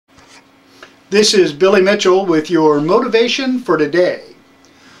This is Billy Mitchell with your motivation for today.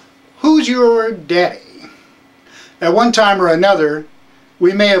 Who's your daddy? At one time or another,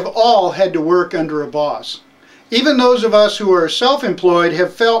 we may have all had to work under a boss. Even those of us who are self-employed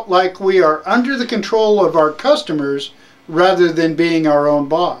have felt like we are under the control of our customers rather than being our own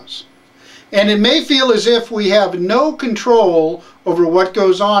boss. And it may feel as if we have no control over what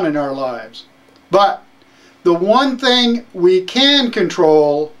goes on in our lives. But the one thing we can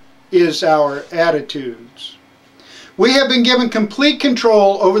control is our attitudes. We have been given complete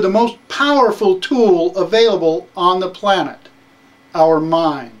control over the most powerful tool available on the planet, our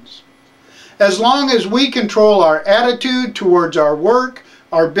minds. As long as we control our attitude towards our work,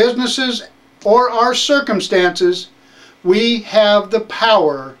 our businesses, or our circumstances, we have the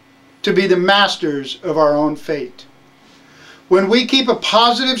power to be the masters of our own fate. When we keep a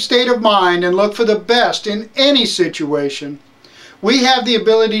positive state of mind and look for the best in any situation, we have the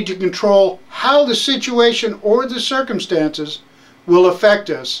ability to control how the situation or the circumstances will affect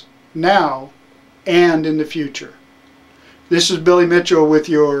us now and in the future. This is Billy Mitchell with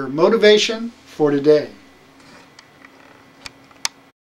your motivation for today.